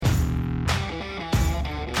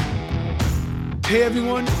Hey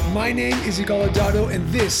everyone, my name is Igal Adado, and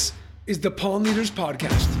this is the Pawn Leaders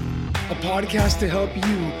Podcast, a podcast to help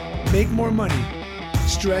you make more money,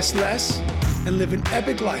 stress less, and live an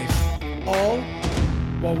epic life, all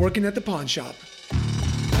while working at the pawn shop.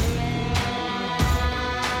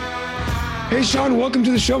 Hey Shawn, welcome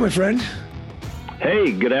to the show, my friend.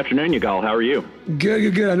 Hey, good afternoon, Igal. How are you?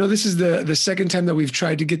 Good. I know this is the second time that we've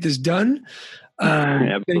tried to get this done.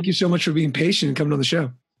 Thank you so much for being patient and coming on the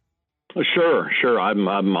show. Sure. I'm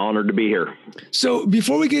honored to be here. So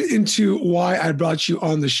before we get into why I brought you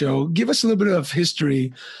on the show, give us a little bit of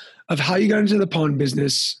history of how you got into the pawn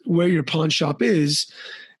business, where your pawn shop is,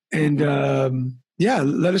 and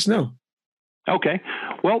let us know. Okay.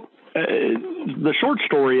 Well, the short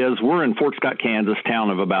story is we're in Fort Scott, Kansas, town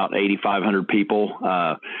of about 8,500 people,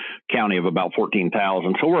 county of about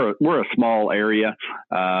 14,000. So we're a small area.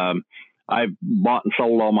 I've bought and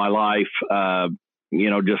sold all my life.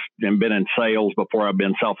 Just been in sales before. I've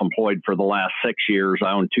been self-employed for the last 6 years.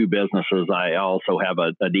 I own two businesses. I also have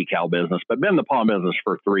a decal business, but been in the pawn business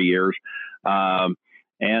for 3 years. The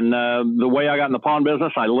way I got in the pawn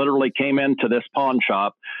business, I literally came into this pawn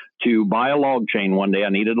shop to buy a log chain one day. I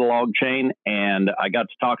needed a log chain, and I got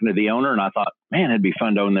to talking to the owner, and I thought, man, it'd be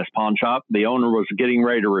fun to own this pawn shop. The owner was getting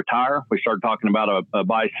ready to retire. We started talking about a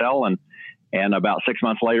buy-sell, and about 6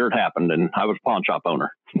 months later, it happened, and I was a pawn shop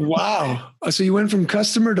owner. Wow. So you went from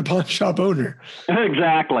customer to pawn shop owner.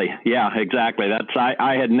 Exactly. Yeah, exactly.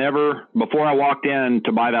 I had never, before I walked in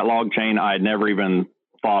to buy that log chain, I had never even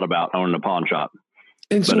thought about owning a pawn shop.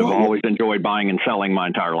 But I've always enjoyed buying and selling my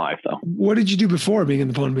entire life, though. What did you do before being in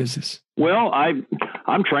the pawn business? Well,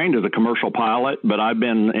 I'm trained as a commercial pilot, but I've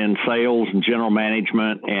been in sales and general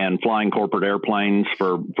management and flying corporate airplanes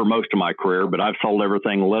for most of my career. But I've sold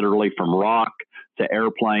everything literally from rock to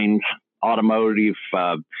airplanes, automotive.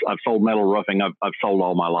 I've sold metal roofing. I've sold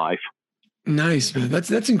all my life. Nice, man.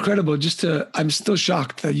 That's incredible. I'm still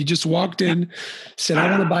shocked that you just walked in, said,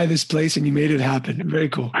 I want to buy this place, and you made it happen. Very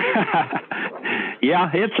cool.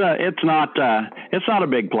 Yeah, it's not a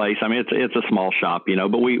big place. I mean, it's a small shop,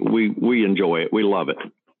 but we enjoy it. We love it.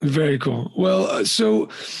 Very cool. Well, so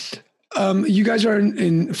you guys are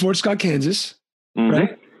in Fort Scott, Kansas,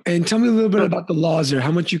 right? And tell me a little bit about the laws there,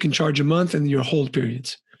 how much you can charge a month and your hold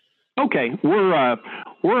periods. Okay, we're a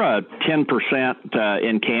 10%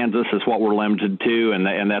 in Kansas is what we're limited to,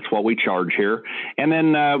 and that's what we charge here. And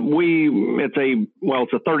then it's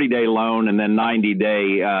a 30-day loan, and then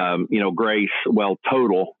 90-day grace,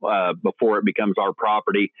 total before it becomes our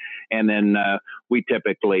property. And then we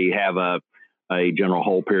typically have a general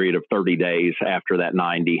hold period of 30 days after that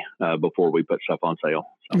 90 before we put stuff on sale.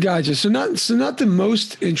 So. Gotcha. So not the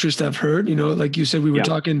most interest I've heard, like you said, we were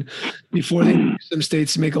talking before, some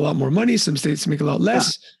states make a lot more money, some states make a lot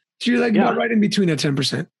less. Yeah. So you're about right in between at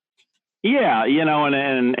 10%. Yeah,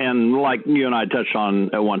 and like you and I touched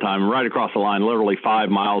on at one time, right across the line, literally 5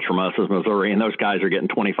 miles from us is Missouri, and those guys are getting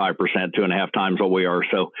 25%, 2.5 times what we are.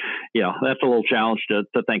 So, that's a little challenge to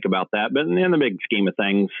think about that. But in the big scheme of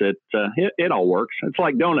things, it all works. It's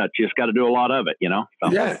like donuts; you just got to do a lot of it,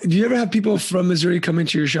 So. Yeah. Do you ever have people from Missouri come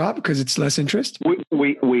into your shop because it's less interest?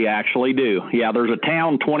 We actually do. Yeah, there's a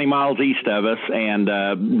town 20 miles east of us,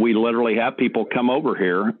 and we literally have people come over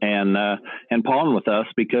here and pawn with us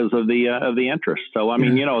because of the interest. So, I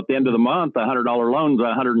mean, at the end of the month, $100 loan's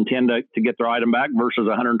 $110 to get their item back versus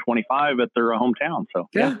 $125 at their hometown. So,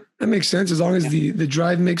 yeah, that makes sense. As long as the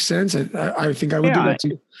drive makes sense, I think I would do that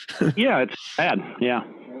too. Yeah, it's bad. Yeah.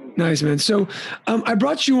 Nice, man. So I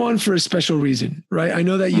brought you on for a special reason, right? I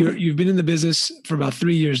know that you've been in the business for about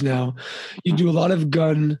 3 years now. You do a lot of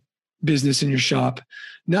gun business in your shop,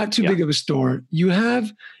 not too big of a store. You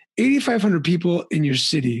have 8,500 people in your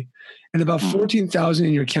city and about 14,000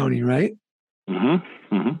 in your county, right?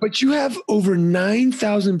 But you have over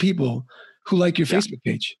 9,000 people who like your Facebook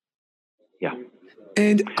page. Yeah.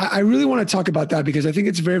 And I really want to talk about that because I think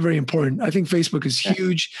it's very, very important. I think Facebook is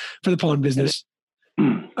huge for the pawn business.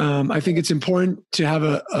 I think it's important to have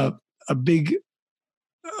a big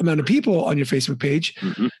amount of people on your Facebook page.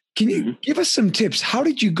 Can you give us some tips? How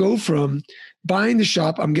did you go from buying the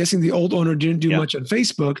shop? I'm guessing the old owner didn't do much on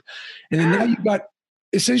Facebook. And then now you've got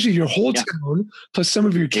essentially your whole town plus some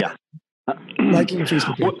of your county liking your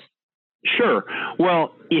Facebook page. Well, sure.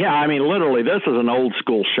 Well, yeah, I mean, literally, this is an old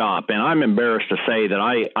school shop. And I'm embarrassed to say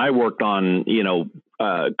that I worked on,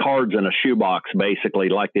 cards in a shoebox, basically,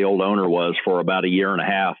 like the old owner was for about a year and a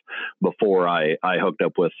half before I hooked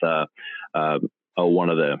up with one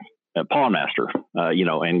of the Pawnmaster,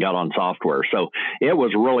 and got on software. So it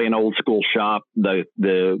was really an old school shop. There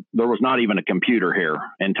was not even a computer here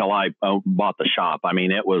until I bought the shop. I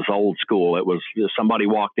mean, it was old school. It was somebody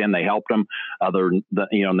walked in, they helped them, and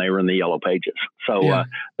they were in the yellow pages. So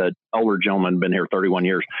the older gentleman had been here 31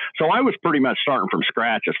 years. So I was pretty much starting from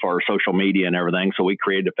scratch as far as social media and everything. So we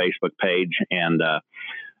created a Facebook page and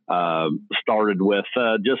started with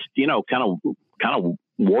just kind of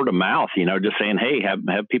word of mouth, just saying, hey,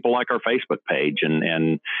 have people like our Facebook page.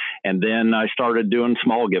 And then I started doing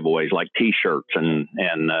small giveaways like t-shirts and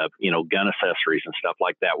gun accessories and stuff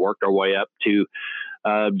like that. Worked our way up to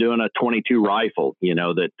doing a 22 rifle,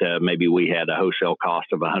 that maybe we had a wholesale cost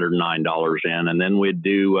of $109 in. And then we'd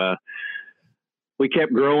do, we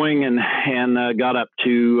kept growing and got up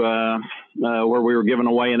to where we were giving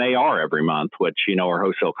away an AR every month, which, our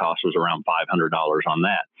wholesale cost was around $500 on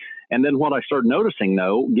that. And then what I started noticing,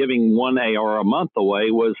 though, giving one AR a month away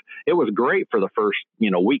was great for the first,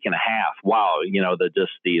 week and a half. Wow,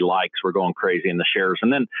 the likes were going crazy and the shares.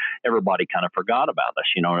 And then everybody kind of forgot about us,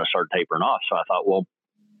 and it started tapering off. So I thought, well,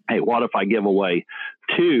 hey, what if I give away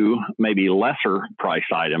 2 maybe lesser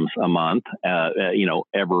priced items a month,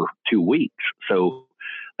 every 2 weeks? So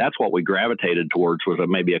that's what we gravitated towards, was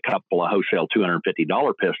maybe a couple of wholesale $250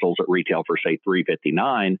 pistols that retail for, say,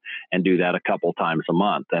 $359, and do that a couple times a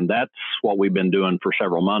month. And that's what we've been doing for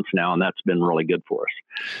several months now, and that's been really good for us.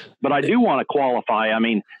 But I do want to qualify. I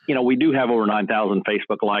mean, we do have over 9,000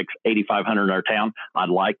 Facebook likes, 8,500 in our town. I'd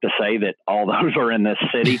like to say that all those are in this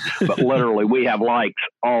city, but literally we have likes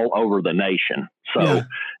all over the nation. So,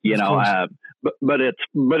 but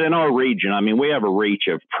in our region, I mean, we have a reach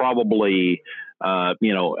of probably,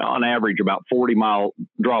 on average about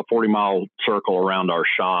draw a 40-mile circle around our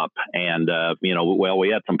shop. And, we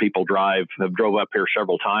had some people have drove up here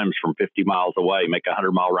several times from 50 miles away, make a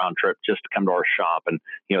 100-mile round trip just to come to our shop. And,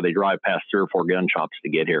 they drive past 3 or 4 gun shops to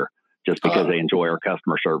get here just because they enjoy our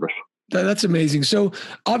customer service. That's amazing. So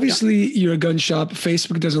obviously you're a gun shop.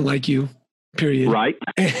 Facebook doesn't like you. Period. Right.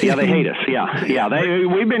 Yeah, they hate us. Yeah.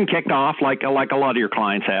 We've been kicked off like a lot of your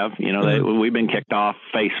clients have. We've been kicked off.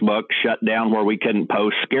 Facebook shut down where we couldn't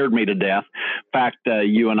post. Scared me to death. In fact,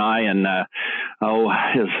 you and I and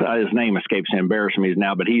his name escapes me, embarrassing me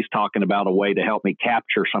now, but he's talking about a way to help me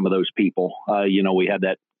capture some of those people. We had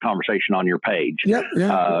that conversation on your page. Yeah.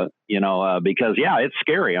 Because it's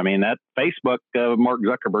scary. I mean, that Facebook, Mark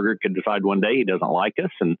Zuckerberg could decide one day he doesn't like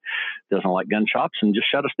us and doesn't like gun shops and just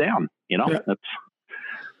shut us down. That's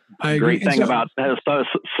a great thing about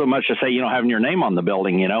so much to say, having your name on the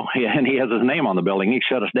building, and he has his name on the building. He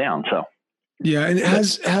shut us down. So, yeah. And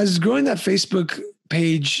has growing that Facebook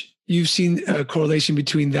page, you've seen a correlation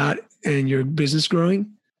between that and your business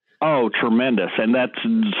growing? Oh, tremendous. And that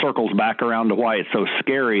circles back around to why it's so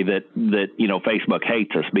scary that Facebook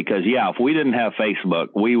hates us, because if we didn't have Facebook,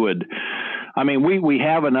 we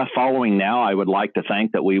have enough following now. I would like to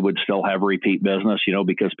think that we would still have repeat business,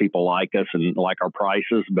 because people like us and like our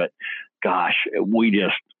prices, but gosh, we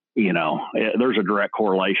just, there's a direct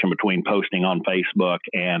correlation between posting on Facebook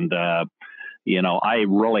and, I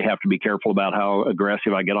really have to be careful about how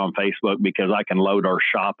aggressive I get on Facebook, because I can load our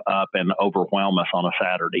shop up and overwhelm us on a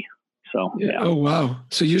Saturday. So, yeah. Oh, wow.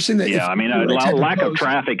 So you're saying that? Lack of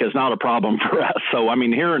traffic is not a problem for us. So,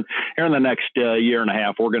 here in the next year and a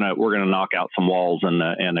half, we're gonna knock out some walls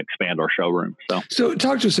and expand our showroom. So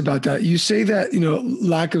talk to us about that. You say that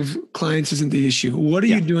lack of clients isn't the issue. What are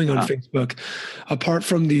you doing on Facebook apart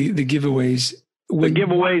from the giveaways? The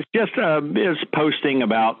giveaways just is posting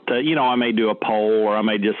about, I may do a poll, or I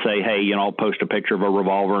may just say, hey, I'll post a picture of a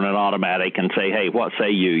revolver and an automatic and say, hey, what say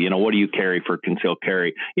you? What do you carry for concealed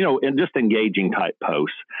carry? And just engaging type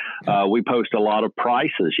posts. We post a lot of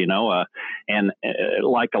prices, and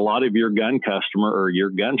like a lot of your gun customer or your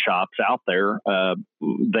gun shops out there,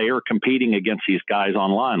 they are competing against these guys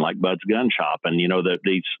online like Bud's Gun Shop and,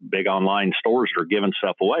 these big online stores that are giving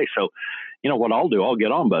stuff away. So, what I'll do, I'll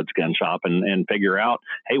get on Bud's Gun Shop and figure out,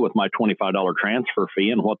 hey, with my $25 transfer fee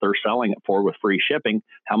and what they're selling it for with free shipping,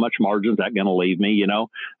 how much margin is that going to leave me,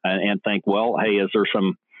 and think, well, hey, is there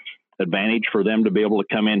some advantage for them to be able to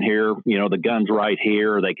come in here? The gun's right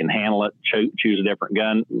here. They can handle it, choose a different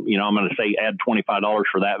gun. I'm going to say add $25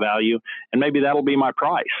 for that value. And maybe that'll be my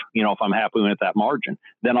price, if I'm happy with that margin.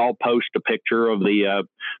 Then I'll post a picture of the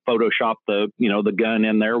Photoshop, the gun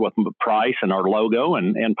in there with the price and our logo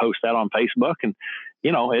and post that on Facebook. And,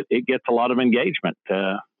 it gets a lot of engagement.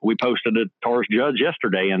 We posted a Taurus Judge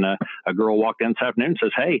yesterday, and a girl walked in this afternoon and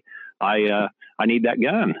says, hey, I I need that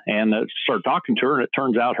gun. And started talking to her, and it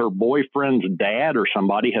turns out her boyfriend's dad or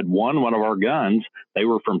somebody had won one of our guns. They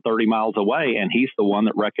were from 30 miles away, and he's the one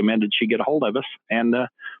that recommended she get a hold of us and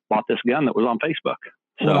bought this gun that was on Facebook.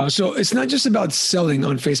 Wow. So it's not just about selling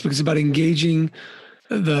on Facebook. It's about engaging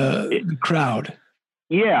the crowd.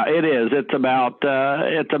 Yeah, it is. It's about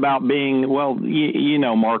being, well,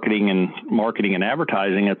 marketing and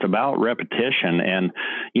advertising. It's about repetition. And,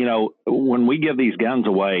 when we give these guns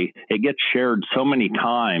away, it gets shared so many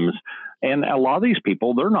times. And a lot of these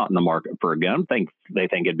people, they're not in the market for a gun. They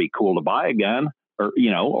think it'd be cool to buy a gun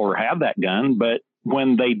or have that gun. But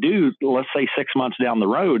when they do, let's say 6 months down the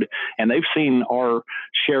road, and they've seen our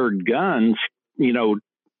shared guns,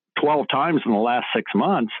 12 times in the last 6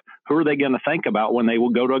 months, who are they going to think about when they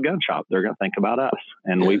will go to a gun shop? They're going to think about us.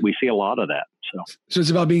 And we see a lot of that. So it's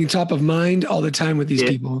about being top of mind all the time with these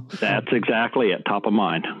people. That's exactly it. Top of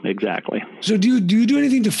mind. Exactly. So do you do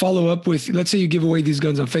anything to follow up with, let's say you give away these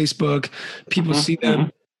guns on Facebook, people see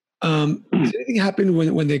them. Does anything happen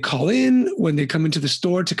when they call in, when they come into the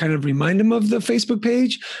store to kind of remind them of the Facebook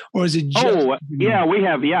page, or is it just? We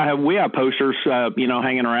have posters,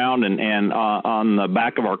 hanging around and on the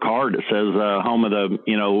back of our card it says home of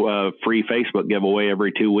the free Facebook giveaway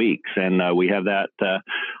every 2 weeks, and we have that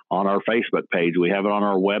on our Facebook page. We have it on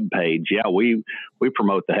our web page. Yeah, we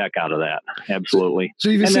promote the heck out of that. Absolutely.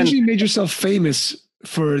 So you've essentially made yourself famous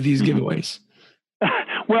for these giveaways.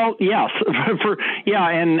 Well, yes,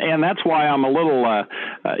 and that's why I'm a little,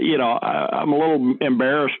 I'm a little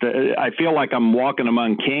embarrassed. I feel like I'm walking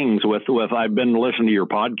among kings with. I've been listening to your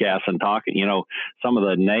podcast and talking, some of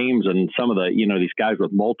the names and some of the, these guys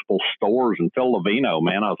with multiple stores, and Phil Lovino,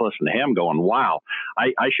 man, I was listening to him going, wow,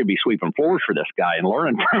 I should be sweeping floors for this guy and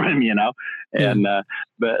learning from him, and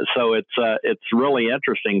but so it's really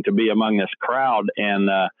interesting to be among this crowd, and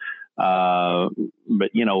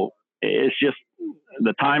but it's just.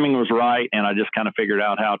 The timing was right, and I just kind of figured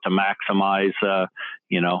out how to maximize,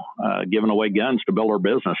 giving away guns to build our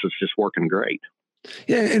business. It's just working great.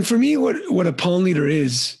 Yeah, and for me, what a pawn leader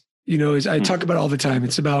is I talk about it all the time.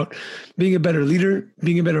 It's about being a better leader,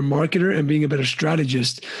 being a better marketer, and being a better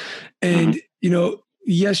strategist. And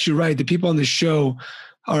yes, you're right. The people on the show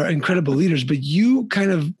are incredible leaders, but you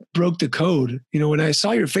kind of broke the code. When I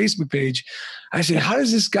saw your Facebook page, I said, how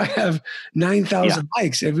does this guy have 9,000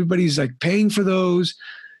 likes? Everybody's like paying for those.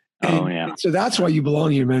 And so that's why you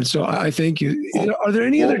belong here, man. So I thank you. Are there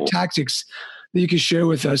any other tactics that you could share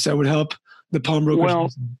with us that would help the pawnbrokers? Well,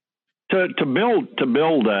 to build,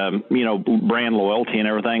 brand loyalty and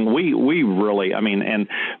everything, we really, and in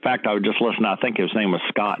fact, I was just listening, I think his name was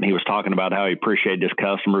Scott, and he was talking about how he appreciated his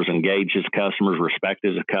customers, engaged his customers,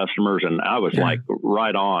 respected his customers. And I was like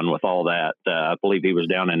right on with all that. I believe he was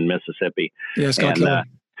down in Mississippi. Yeah, Scott.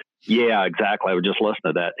 Yeah, exactly. I was just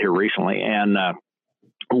listening to that here recently. And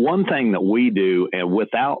one thing that we do, and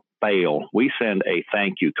without fail, we send a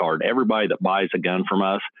thank you card. Everybody that buys a gun from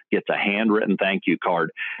us gets a handwritten thank you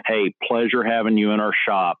card. Hey, pleasure having you in our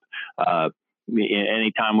shop.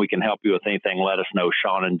 Anytime we can help you with anything, let us know,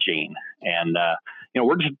 Shawn and Gene. And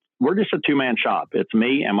we're just a two-man shop. It's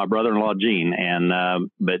me and my brother-in-law Gene. And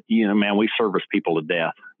but man, we service people to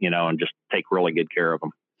death, and just take really good care of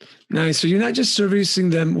them. Nice. So you're not just servicing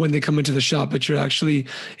them when they come into the shop, but you're actually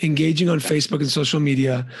engaging on Facebook and social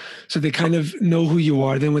media, so they kind of know who you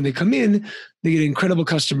are. Then when they come in, they get incredible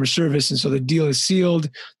customer service, and so the deal is sealed.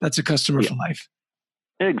 That's a customer for life.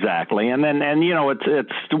 Exactly. And then,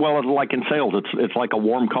 it's well, like in sales, it's like a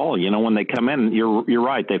warm call. When they come in, you're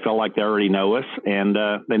right. They feel like they already know us, and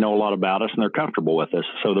they know a lot about us, and they're comfortable with us,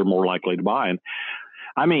 so they're more likely to buy. And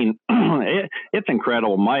it's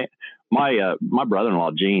incredible. My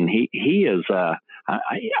brother-in-law, Gene, he is,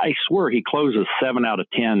 I swear he closes 7 out of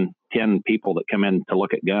 10 people that come in to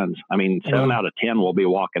look at guns. 7 out of 10 will be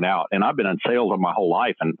walking out. And I've been in sales my whole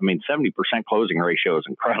life. And 70% closing ratio is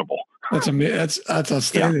incredible. That's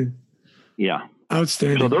outstanding. Yeah.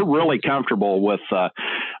 Outstanding. So they're really comfortable with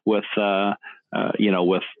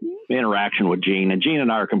interaction with Gene. And Gene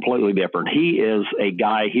and I are completely different. He is a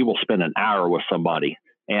guy, he will spend an hour with somebody.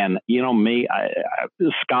 And me,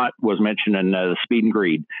 Scott was mentioning the speed and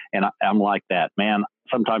greed, and I'm like that, man.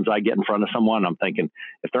 Sometimes I get in front of someone, I'm thinking,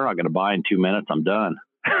 if they're not going to buy in 2 minutes, I'm done.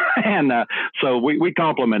 And so we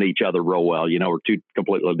complement each other real well. We're two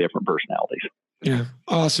completely different personalities. Yeah,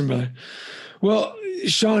 awesome, brother. Well,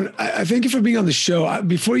 Shawn, I thank you for being on the show.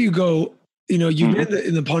 Before you go, you've been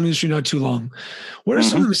in the pawn industry not too long. What are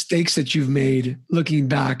some of the mistakes that you've made looking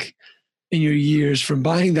back in your years from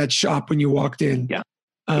buying that shop when you walked in?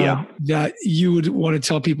 Yeah. That you would want to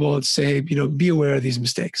tell people, say, be aware of these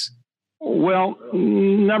mistakes? Well,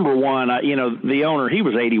 number one, the owner, he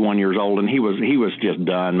was 81 years old, and he was just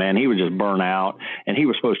done, man. He was just burnt out, and he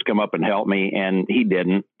was supposed to come up and help me, and he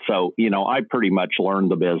didn't. So, I pretty much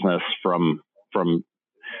learned the business from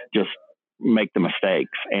just make the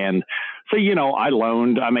mistakes. And so,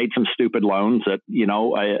 I made some stupid loans that,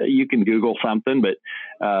 you can Google something, but,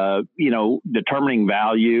 determining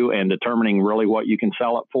value and determining really what you can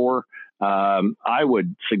sell it for. I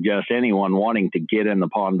would suggest anyone wanting to get in the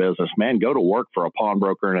pawn business, man, go to work for a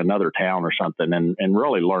pawnbroker in another town or something and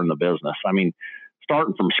really learn the business. I mean,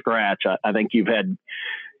 starting from scratch, I think you've had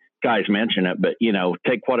guys mention it, but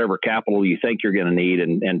take whatever capital you think you're going to need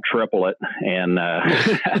and triple it. And,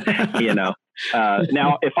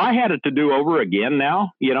 now if I had it to do over again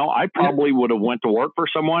now, I probably would have went to work for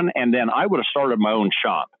someone, and then I would have started my own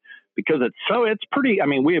shop, because it's pretty, I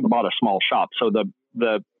mean, we had bought a small shop, so the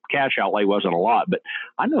cash outlay wasn't a lot, but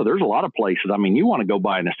I know there's a lot of places. I mean, you want to go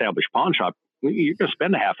buy an established pawn shop, you're going to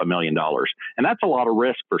spend $500,000, and that's a lot of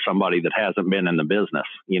risk for somebody that hasn't been in the business.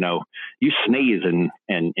 You sneeze and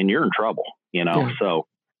you're in trouble. Yeah. So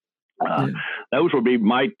those would be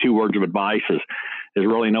my 2 words of advice: is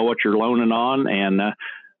really know what you're loaning on, and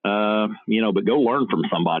but go learn from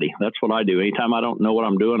somebody. That's what I do. Anytime I don't know what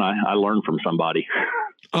I'm doing, I learn from somebody.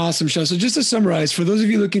 Awesome, Shawn. So just to summarize, for those of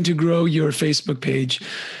you looking to grow your Facebook page,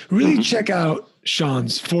 really check out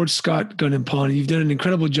Shawn's Fort Scott Gun and Pawn. You've done an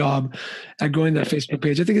incredible job at growing that Facebook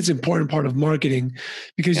page. I think it's an important part of marketing,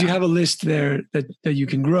 because you have a list there that you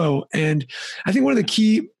can grow. And I think one of the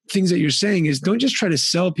key things that you're saying is, don't just try to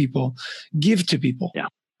sell people, give to people. Yeah.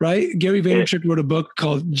 Right? Gary Vaynerchuk wrote a book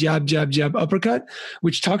called Jab, Jab, Jab, Uppercut,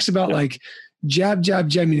 which talks about like jab, jab,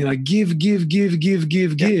 jab, meaning like give,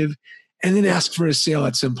 and then ask for a sale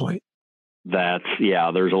at some point. There's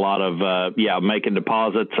a lot of, making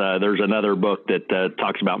deposits. There's another book that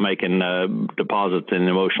talks about making deposits in an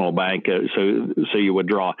emotional bank. So you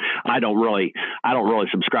withdraw. I don't really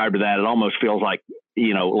subscribe to that. It almost feels like,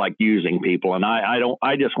 like using people. And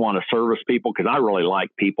I just want to service people, because I really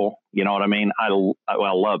like people. You know what I mean? I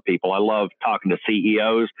love people. I love talking to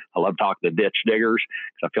CEOs. I love talking to ditch diggers,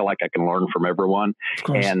 because I feel like I can learn from everyone. Of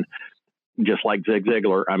course. And just like Zig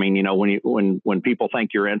Ziglar, I mean, when people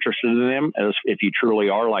think you're interested in them, as if you truly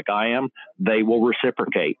are, like I am, they will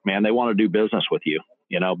reciprocate, man. They want to do business with you,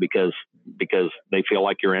 because they feel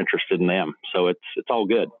like you're interested in them. So it's all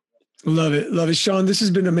good. Love it. Love it. Shawn, this has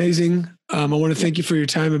been amazing. I want to thank you for your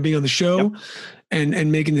time and being on the show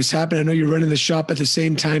and making this happen. I know you're running the shop at the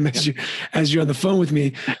same time as you're on the phone with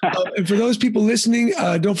me. And for those people listening,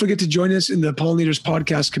 don't forget to join us in the Pawn Leaders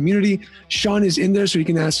podcast community. Shawn is in there, so you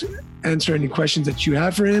can answer any questions that you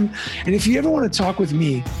have for him. And if you ever want to talk with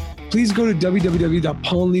me, please go to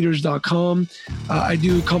www.pawnleaders.com. I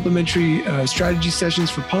do complimentary strategy sessions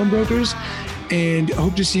for pawnbrokers, and I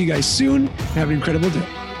hope to see you guys soon. Have an incredible day.